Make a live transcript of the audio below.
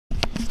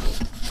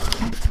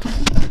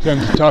Time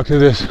to talk to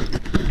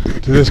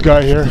this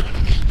guy here.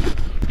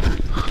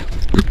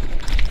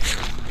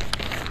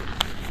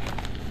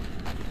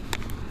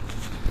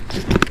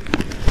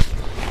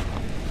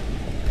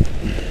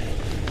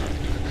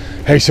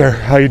 Hey sir,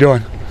 how you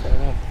doing?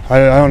 I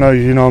don't know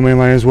you know me.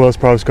 My name is Willis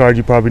Guard.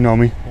 You probably know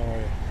me.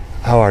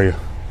 How are you?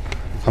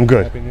 I'm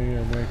good. Happy New Year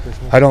and Merry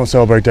Christmas. I don't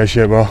celebrate that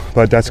shit, bro,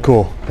 but that's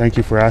cool. Thank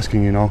you for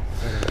asking, you know.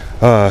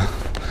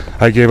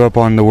 I gave up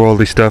on the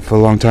worldly stuff a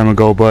long time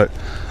ago, but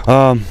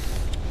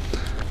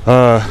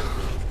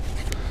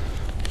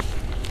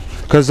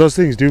because those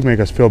things do make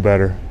us feel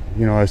better,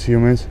 you know, as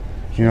humans.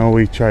 You know,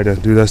 we try to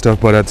do that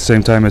stuff, but at the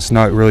same time it's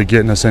not really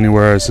getting us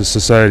anywhere as a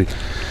society.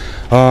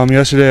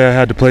 Yesterday I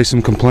had to place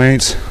some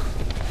complaints.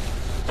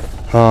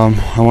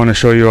 I want to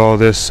show you all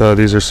this.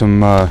 These are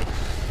some I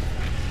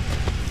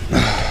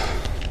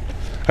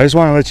just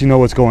want to let you know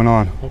what's going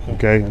on,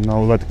 okay? And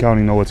I'll let the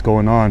county know what's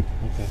going on,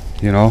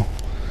 you know.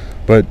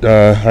 But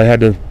I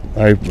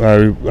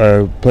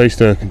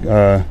placed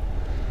a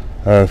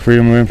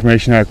Freedom of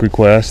Information Act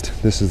request.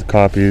 This is the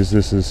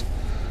copies.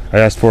 I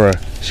asked for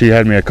she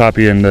had me a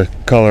copy in the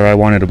color I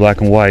wanted, a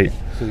black and white.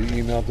 So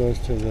you emailed those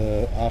to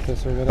the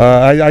office or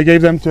whatever? I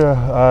gave them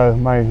to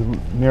my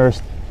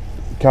nearest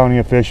county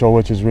official,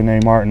 which is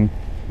Renee Martin.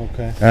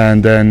 Okay.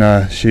 And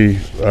then she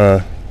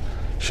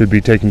should be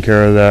taking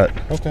care of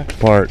that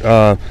part.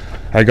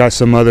 I got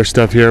some other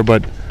stuff here,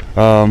 but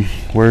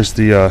where's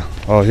the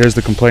here's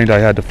the complaint I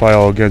had to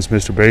file against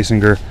Mr.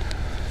 Basinger.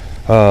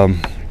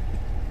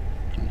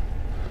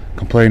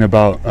 Complaint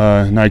about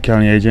Nye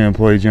County agent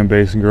employee Jim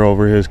Basinger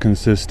over his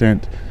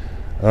consistent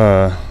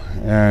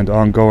and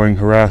ongoing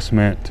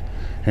harassment,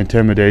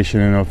 intimidation,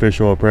 and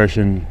official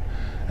oppression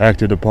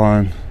acted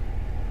upon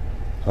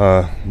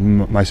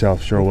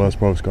myself, Cheryl Wells,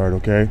 Provost Guard.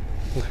 Okay.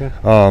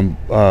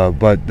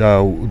 But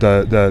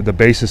the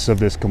basis of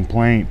this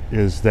complaint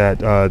is that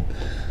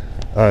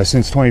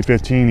since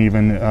 2015,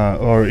 even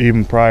or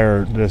even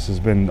prior, this has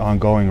been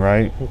ongoing,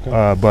 right?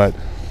 But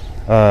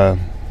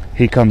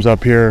he comes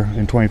up here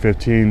in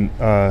 2015.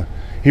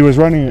 He was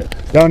running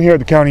down here at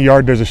the county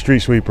yard. There's a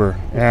street sweeper,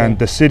 and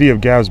the city of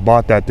Gavs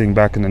bought that thing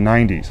back in the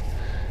 90s.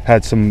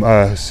 Had some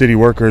city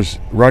workers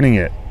running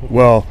it.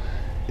 Well,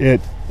 it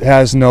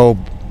has no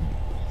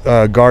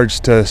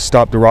guards to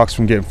stop the rocks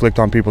from getting flicked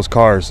on people's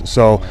cars.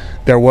 So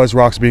there was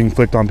rocks being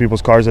flicked on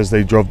people's cars as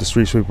they drove the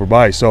street sweeper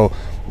by. So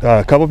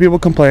a couple people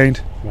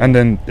complained, and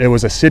then it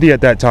was a city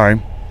at that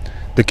time.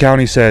 The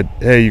county said,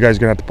 hey, you guys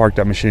are gonna have to park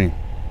that machine.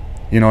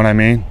 You know what I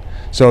mean?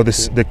 So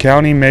the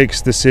county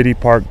makes the city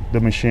park the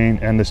machine,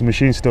 and this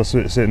machine's still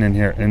sitting in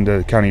here in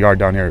the county yard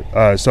down here.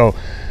 So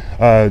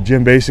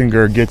Jim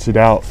Basinger gets it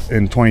out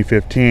in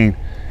 2015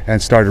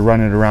 and started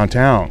running it around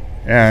town.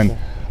 And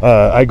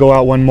I go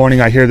out one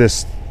morning, I hear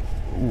this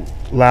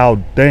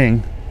loud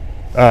thing,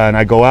 and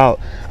I go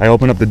out, I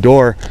open up the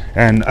door,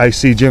 and I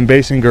see Jim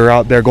Basinger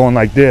out there going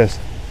like this,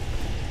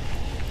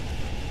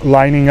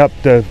 lining up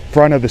the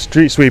front of the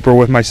street sweeper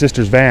with my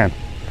sister's van,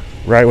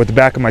 right, with the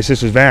back of my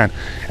sister's van.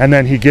 And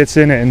then he gets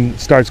in it and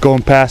starts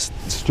going past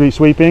street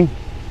sweeping,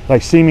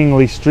 like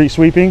seemingly street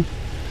sweeping,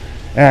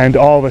 and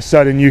all of a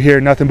sudden you hear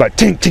nothing but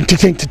tink tink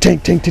tink tink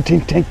tink tink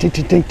tink tink tink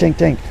tink tink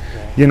tink.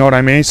 You know what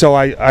I mean? So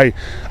I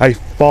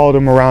followed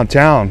him around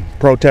town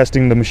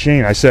protesting the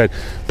machine. I said,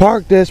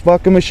 park this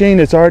fucking machine.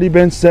 It's already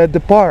been said to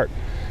park.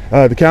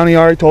 The county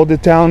already told the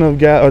town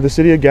of or the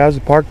city of Gavs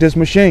to park this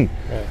machine.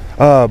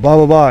 Blah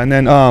blah blah. And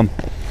then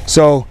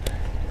so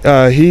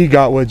he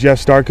got with Jeff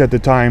Stark at the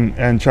time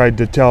and tried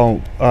to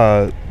tell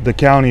the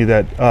county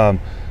that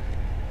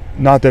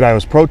not that I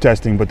was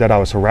protesting, but that I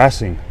was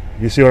harassing.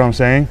 You see what I'm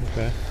saying?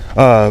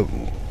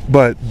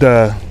 But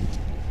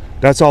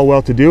that's all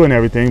well to do and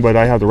everything, but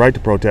I have the right to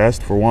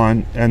protest, for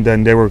one. And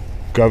then they were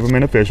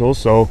government officials,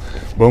 so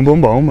boom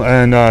boom boom,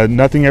 and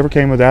nothing ever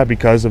came of that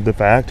because of the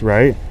fact,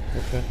 right?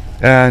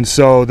 And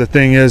so the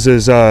thing is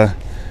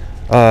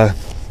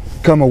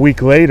come a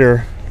week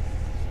later,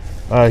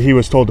 he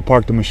was told to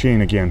park the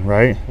machine again,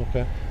 right?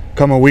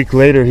 Come a week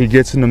later, he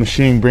gets in the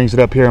machine, brings it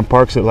up here and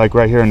parks it like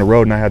right here in the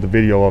road, and I had the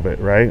video of it,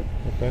 right?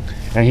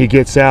 And he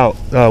gets out.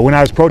 When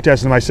I was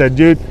protesting him, I said,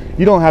 dude,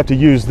 you don't have to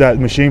use that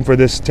machine for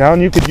this town.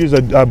 You could use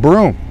a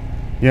broom.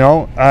 You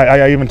know,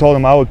 I even told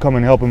him I would come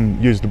and help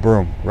him use the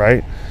broom,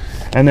 right?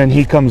 And then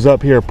he comes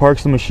up here,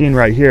 parks the machine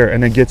right here,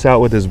 and then gets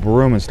out with his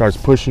broom and starts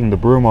pushing the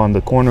broom on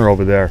the corner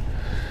over there.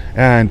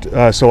 And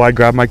so I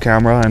grabbed my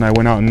camera and I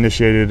went out and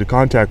initiated a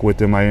contact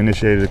with him. I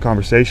initiated a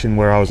conversation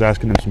where I was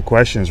asking him some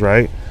questions,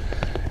 right?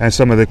 And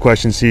some of the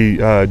questions he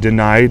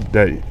denied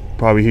that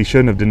probably he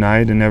shouldn't have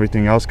denied, and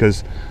everything else,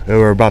 because they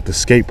were about the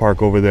skate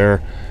park over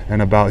there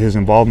and about his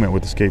involvement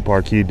with the skate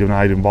park. He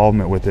denied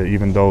involvement with it,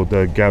 even though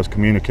the Gavs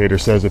communicator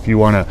says if you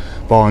want to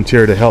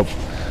volunteer to help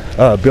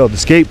build the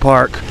skate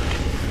park,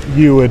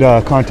 you would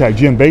contact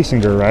Jim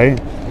Basinger, right?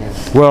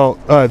 Well,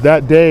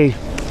 that day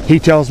he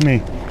tells me,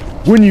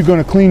 when are you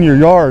going to clean your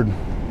yard?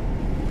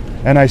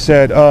 And I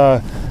said,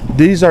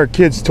 these are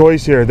kids'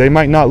 toys here. They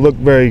might not look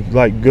very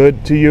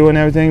good to you and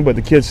everything, but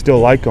the kids still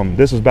like them.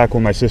 This was back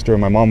when my sister and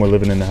my mom were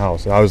living in the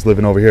house. I was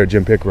living over here at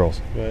Jim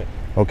Pickerel's.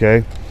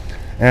 Okay.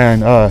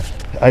 And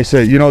I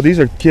said, you know, these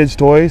are kids'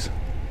 toys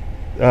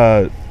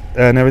and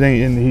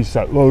everything. And he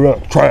said, oh,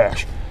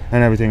 trash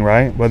and everything,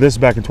 right? But this is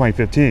back in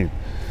 2015.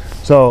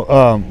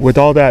 So with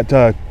all that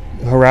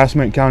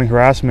harassment, county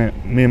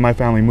harassment, me and my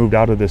family moved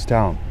out of this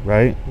town,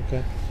 right?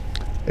 Okay.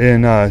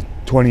 In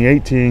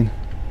 2018,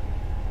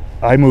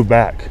 I moved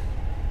back.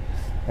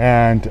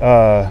 And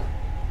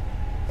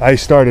I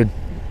started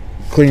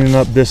cleaning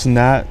up this and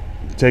that,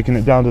 taking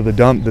it down to the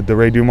dump that the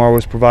Ray Dumar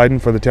was providing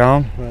for the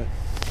town. Right.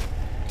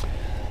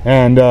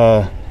 And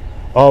all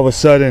of a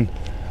sudden,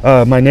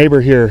 my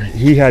neighbor here,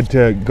 he had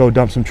to go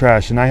dump some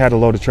trash, and I had a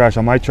load of trash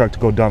on my truck to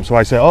go dump. So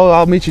I said, oh,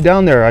 I'll meet you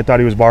down there. I thought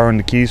he was borrowing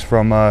the keys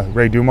from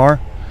Ray Dumar.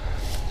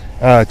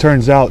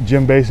 Turns out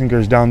Jim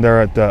Basinger's down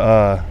there at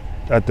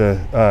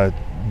the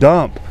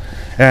dump.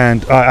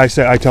 And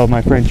I told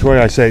my friend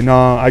Troy, I say,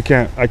 no, I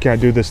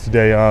can't do this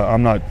today.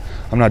 I'm not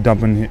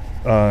dumping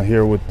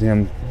here with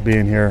him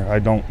being here. I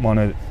don't want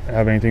to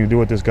have anything to do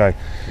with this guy.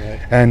 Right.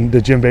 And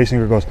the Jim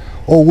Basinger goes,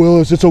 oh,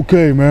 Willis, it's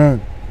okay, man.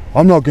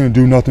 I'm not going to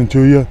do nothing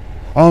to you.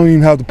 I don't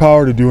even have the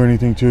power to do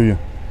anything to you.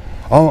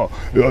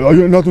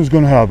 Nothing's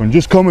going to happen.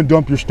 Just come and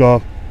dump your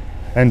stuff.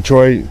 And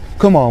Troy,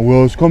 come on,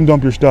 Willis, come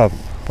dump your stuff.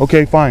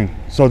 Okay, fine.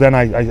 So then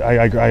I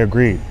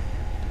agreed.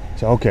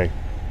 So okay,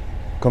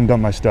 come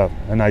dump my stuff.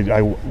 And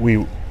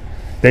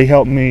they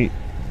helped me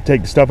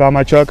take the stuff out of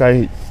my truck.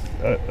 I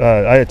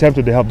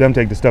attempted to help them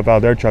take the stuff out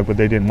of their truck, but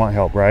they didn't want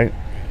help, right?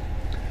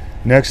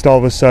 Next, all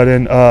of a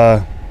sudden,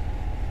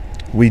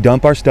 we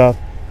dump our stuff.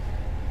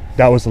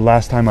 That was the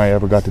last time I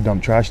ever got to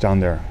dump trash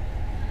down there.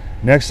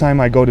 Next time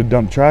I go to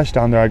dump trash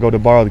down there, I go to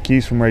borrow the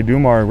keys from Ray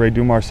Dumar. Ray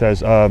Dumar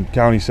says,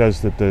 county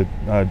says that the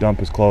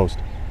dump is closed.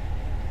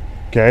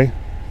 Okay?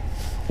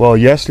 Well,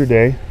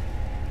 yesterday,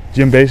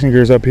 Jim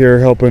Basinger's up here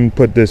helping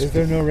put this. Is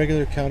there no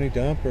regular county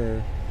dump,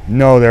 or?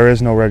 No, there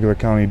is no regular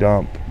county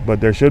dump, but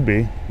there should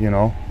be, you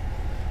know.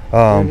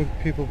 Where have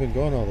people been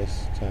going all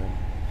this time,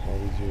 all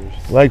these years?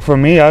 Like for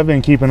me, I've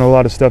been keeping a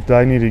lot of stuff that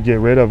I need to get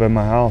rid of in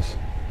my house.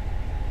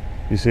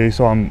 You see,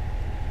 so I'm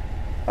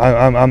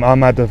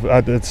at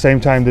the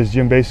same time this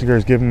Jim Basinger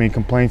is giving me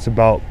complaints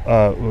about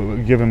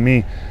giving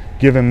me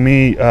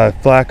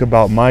flack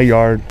about my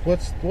yard.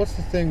 What's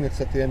the thing that's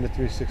at the end of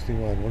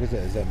 361? What is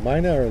that? Is that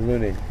Mina or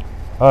Looning?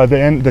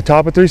 The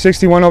top of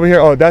 361 over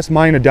here. Oh, that's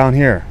Mina down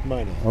here.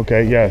 Mina.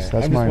 Okay, yes,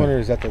 that's I'm just Mina. wondering,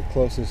 is that the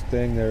closest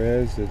thing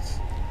there is? It's.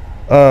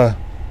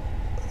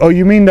 Oh,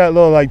 you mean that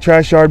little like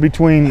trash yard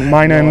between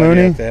Mina and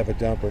Looney? If they have a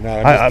dump or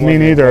not. I mean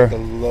neither. The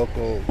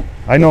local.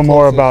 I know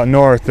more about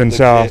north than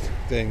south.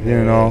 Thing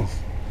you know,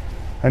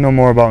 I know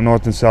more about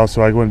north than south,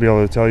 so I wouldn't be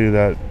able to tell you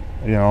that.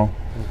 You know,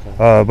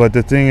 okay. But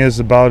the thing is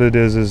about it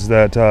is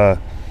that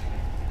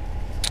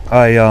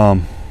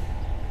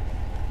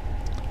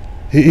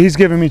he's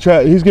giving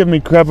me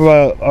crap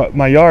about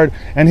my yard,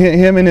 and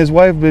him and his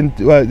wife been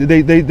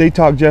they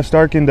talked Jeff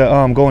Stark into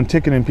going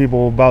ticketing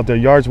people about their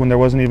yards when there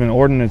wasn't even an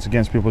ordinance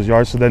against people's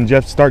yards. So then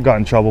Jeff Stark got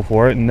in trouble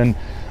for it, and then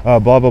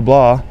blah blah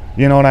blah.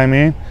 You know what I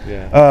mean?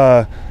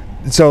 Yeah.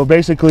 So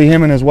basically,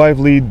 him and his wife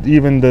lead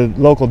even the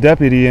local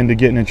deputy into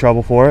getting in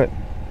trouble for it.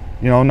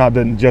 You know, not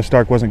that Jeff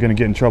Stark wasn't going to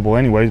get in trouble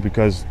anyways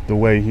because the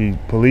way he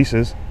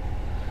polices.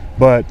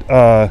 But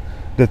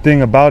the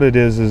thing about it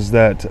is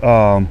that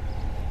all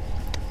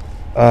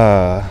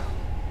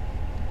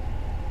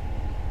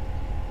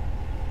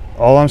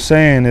I'm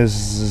saying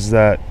is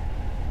that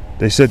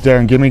they sit there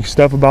and give me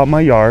stuff about my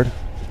yard,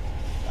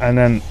 and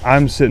then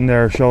I'm sitting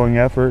there showing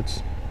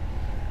efforts,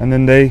 and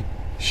then they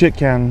shit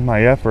can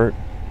my effort,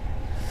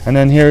 and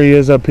then here he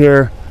is up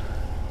here,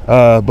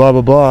 blah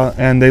blah blah,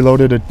 and they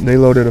loaded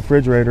a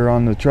refrigerator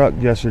on the truck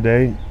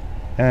yesterday,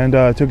 and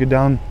took it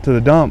down to the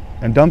dump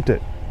and dumped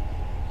it.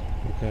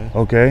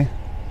 Okay.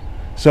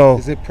 So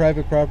is it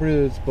private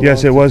property?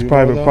 Yes, it was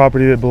private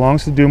property that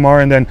belongs to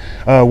Dumar. And then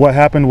what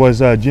happened was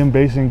Jim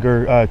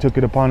Basinger took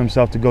it upon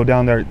himself to go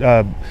down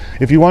there.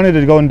 If you wanted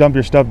to go and dump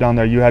your stuff down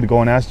there, you had to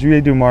go and ask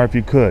J. Dumar if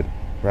you could,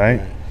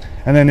 right?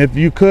 And then if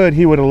you could,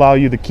 he would allow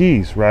you the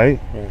keys, right?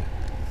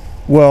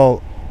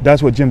 Well,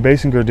 that's what Jim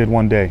Basinger did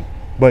one day.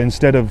 But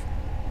instead of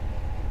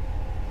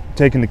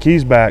taking the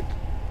keys back,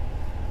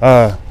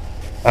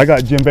 I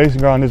got Jim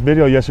Basinger on this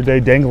video yesterday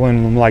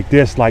dangling them like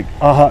this, like,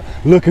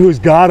 look who's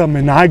got them,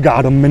 and I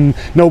got them, and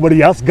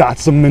nobody else got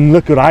them, and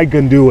look what I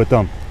can do with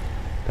them.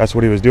 That's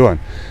what he was doing.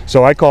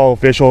 So I call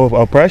official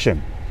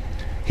oppression.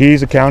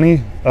 He's a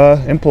county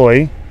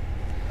employee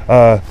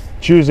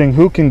choosing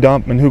who can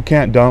dump and who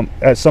can't dump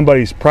at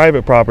somebody's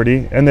private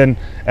property, and then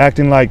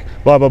acting like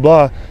blah blah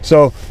blah.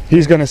 So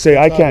he's going to say,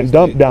 I can't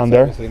dump down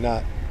there. Obviously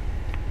not.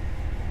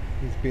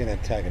 He's being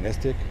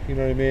antagonistic. You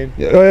know what I mean?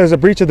 There's a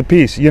breach of the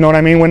peace. You know what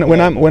I mean?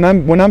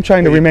 When I'm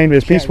trying to remain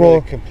as peaceful.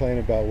 Really complain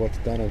about what's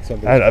done on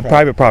somebody's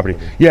private property.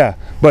 Yeah,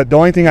 but the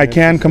only thing I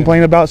can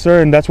complain about,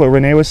 sir, and that's what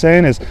Renee was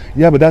saying, is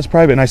yeah, but that's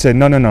private. And I said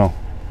no.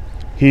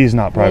 He's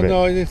not private.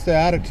 Well, no, it's the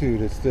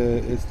attitude. It's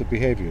the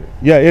behavior.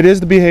 Yeah, it is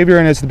the behavior,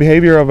 and it's the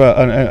behavior of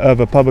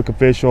a public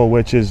official,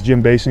 which is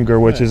Jim Basinger,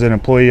 which is an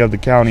employee of the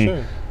county.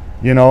 Sure.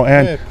 you know,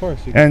 and yeah, of course.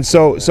 And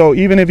so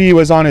even if he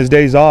was on his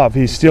days off,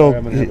 he's still. Sorry,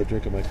 I'm gonna have a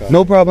drink of my coffee.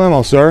 No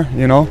problemo, sir.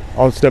 You know,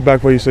 I'll step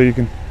back for you so you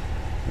can.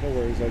 No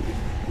worries.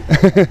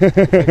 It's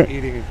like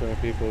eating in front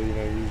of people. You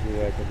know,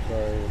 usually like, I'm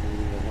sorry, I'm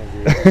eating, I'm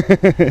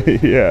hungry.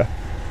 Yeah.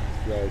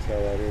 It's dry as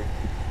hell out here.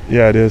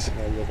 Yeah, it is.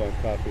 I live on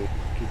coffee.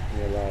 Keeps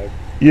me alive.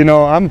 You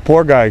know, I'm a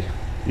poor guy.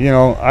 You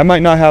know, I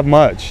might not have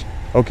much,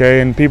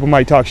 okay, and people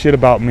might talk shit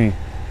about me,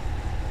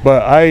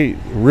 but I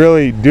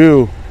really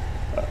do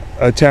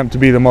attempt to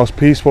be the most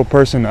peaceful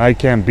person I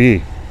can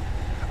be.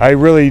 I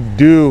really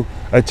do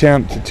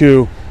attempt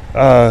to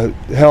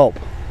help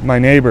my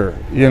neighbor,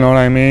 you know what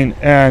I mean?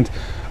 And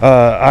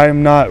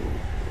I'm not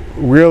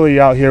really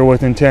out here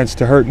with intents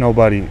to hurt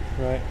nobody.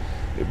 Right.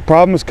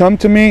 Problems come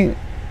to me,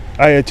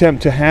 I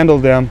attempt to handle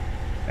them,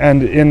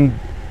 and in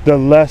the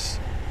less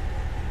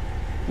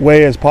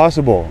way as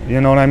possible, you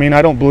know what I mean?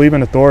 I don't believe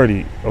in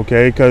authority,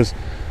 okay? Because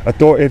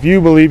if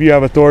you believe you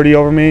have authority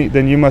over me,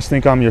 then you must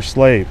think I'm your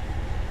slave,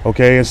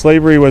 okay? And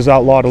slavery was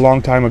outlawed a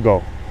long time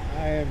ago.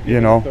 I am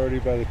given authority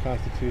by the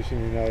Constitution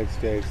of the United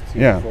States to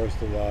enforce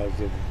the laws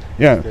of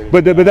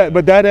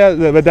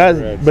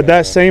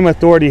that same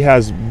authority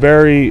has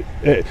very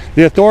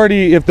the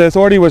authority. If the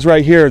authority was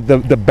right here,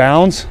 the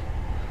bounds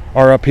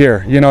are up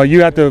here. You know,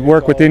 you have to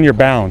work within your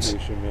bounds.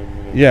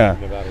 Yeah,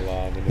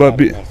 but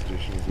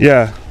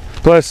yeah.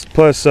 Plus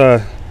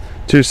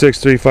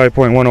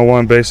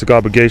 2635.101 basic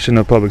obligation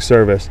of public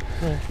service,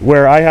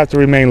 where I have to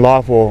remain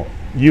lawful,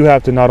 you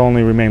have to not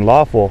only remain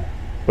lawful,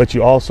 but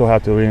you also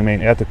have to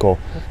remain ethical.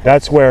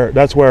 That's where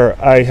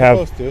I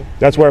have,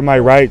 that's where my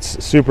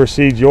rights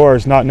supersede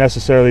yours, not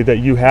necessarily that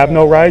you have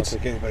no rights. I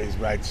don't think anybody's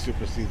rights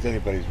supersedes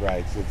anybody's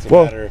rights. It's a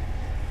matter,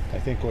 I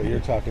think what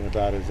you're talking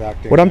about is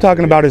acting. What I'm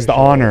talking about is the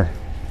honor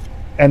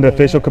and the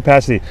official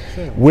capacity.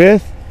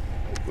 With,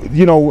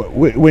 you know,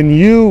 when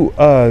you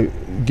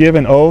give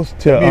an oath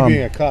to me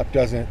being a cop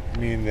doesn't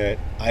mean that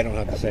I don't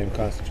have the same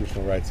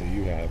constitutional rights that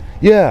you have.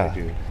 Yeah,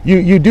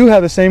 you do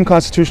have the same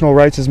constitutional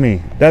rights as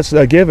me. That's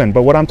a given.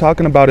 But what I'm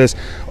talking about is,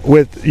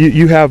 with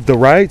you have the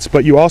rights,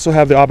 but you also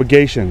have the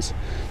obligations.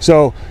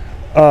 So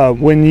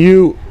when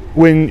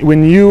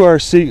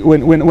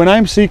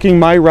I'm seeking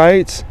my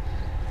rights,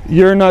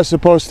 you're not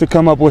supposed to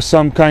come up with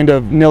some kind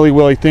of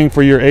nilly-willy thing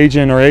for your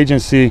agent or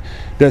agency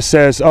that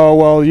says, oh,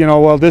 well, you know,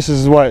 well, this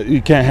is what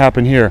you can't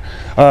happen here.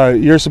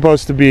 You're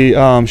supposed to be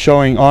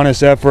showing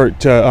honest effort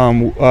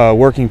to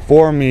working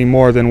for me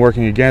more than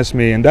working against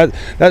me. And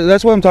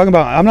that's what I'm talking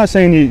about. I'm not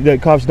saying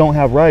that cops don't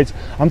have rights.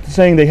 I'm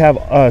saying they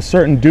have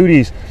certain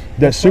duties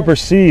that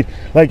supersede.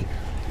 Like,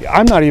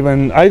 I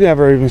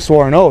never even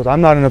swore an oath.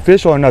 I'm not an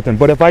official or nothing.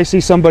 But if I see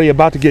somebody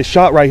about to get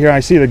shot right here, and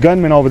I see the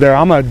gunman over there,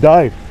 I'm going to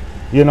dive.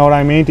 You know what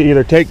I mean? To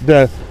either take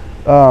the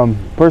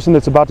person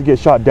that's about to get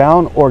shot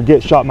down or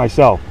get shot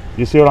myself.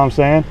 You see what I'm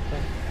saying?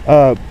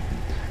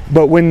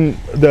 But when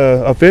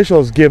the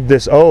officials give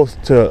this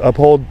oath to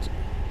uphold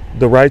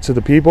the rights of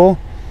the people,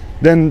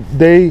 then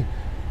they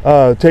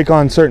take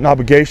on certain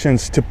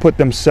obligations to put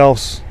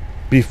themselves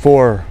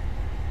before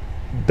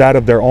that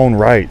of their own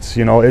rights.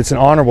 You know, it's an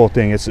honorable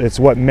thing. It's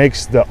what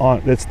makes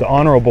it's the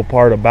honorable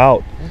part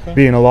about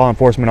being a law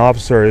enforcement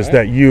officer is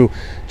that you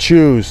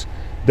choose,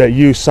 that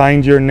you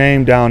signed your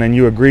name down and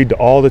you agreed to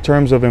all the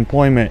terms of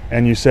employment,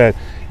 and you said,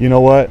 you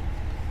know what,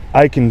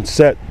 I can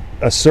set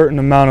a certain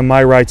amount of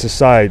my rights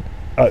aside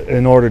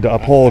in order to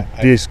uphold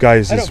these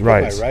guys' rights. I don't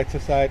put my rights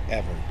aside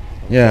ever.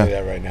 I'll tell you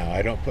that right now.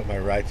 I don't put my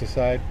rights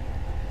aside.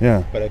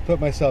 Yeah. But I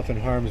put myself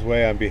in harm's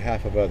way on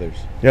behalf of others.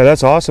 Yeah,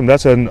 that's awesome.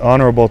 That's an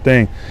honorable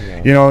thing.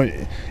 Yeah. You know,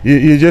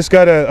 you just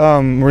gotta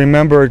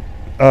remember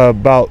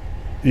about,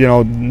 you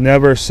know,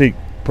 never seek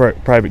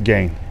private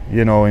gain.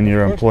 You know, in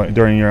your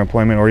during your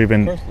employment, or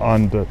even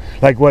on the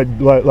like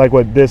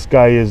what this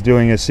guy is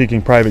doing is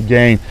seeking private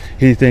gain.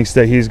 He thinks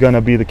that he's going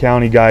to be the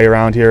county guy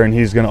around here, and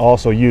he's going to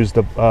also use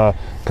the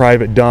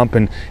private dump,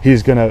 and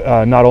he's going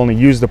to not only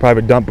use the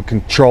private dump but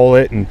control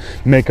it and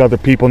make other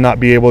people not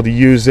be able to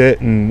use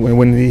it. And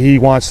when he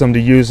wants them to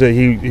use it,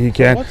 he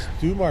can. What's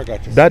Dumar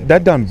got to say?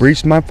 That done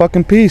breached my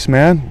fucking peace,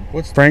 man.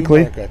 What's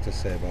frankly Dumar got to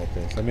say about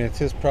this? I mean, it's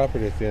his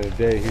property at the end of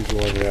the day. He's the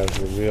one who has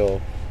the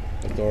real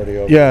authority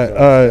over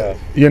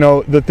you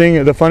know,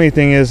 the funny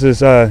thing is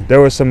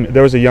there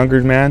was a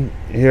younger man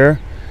here.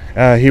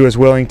 He was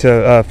willing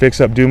to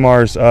fix up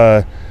Dumar's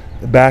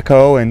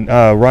backhoe and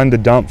run the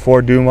dump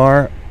for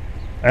Dumar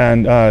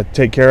and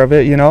take care of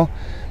it, you know.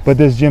 But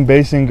this Jim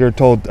Basinger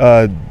told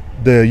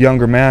the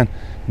younger man,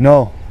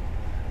 no,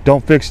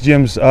 don't fix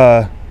Jim's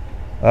or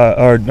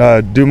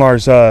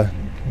Dumar's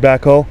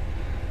backhoe.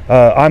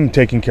 I'm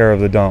taking care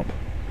of the dump.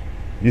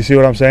 You see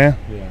what I'm saying?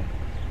 Yeah.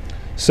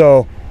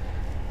 So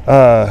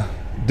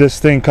this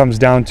thing comes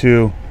down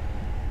to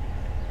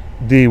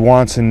the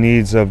wants and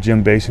needs of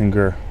Jim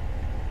Basinger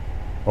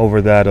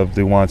over that of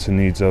the wants and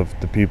needs of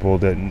the people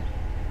that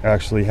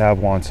actually have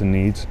wants and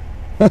needs.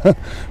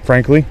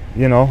 Frankly,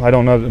 you know, I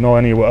don't know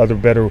any other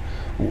better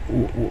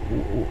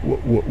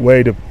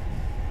way to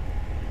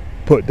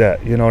put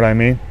that, you know what I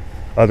mean,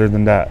 other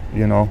than that,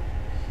 you know.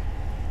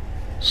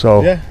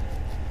 So yeah.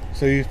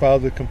 So you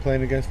filed a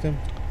complaint against him?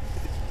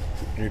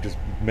 You're just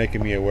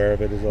making me aware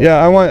of it. Is all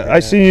Yeah, I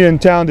see you in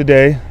town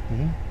today,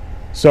 Mhm.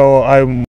 so I'm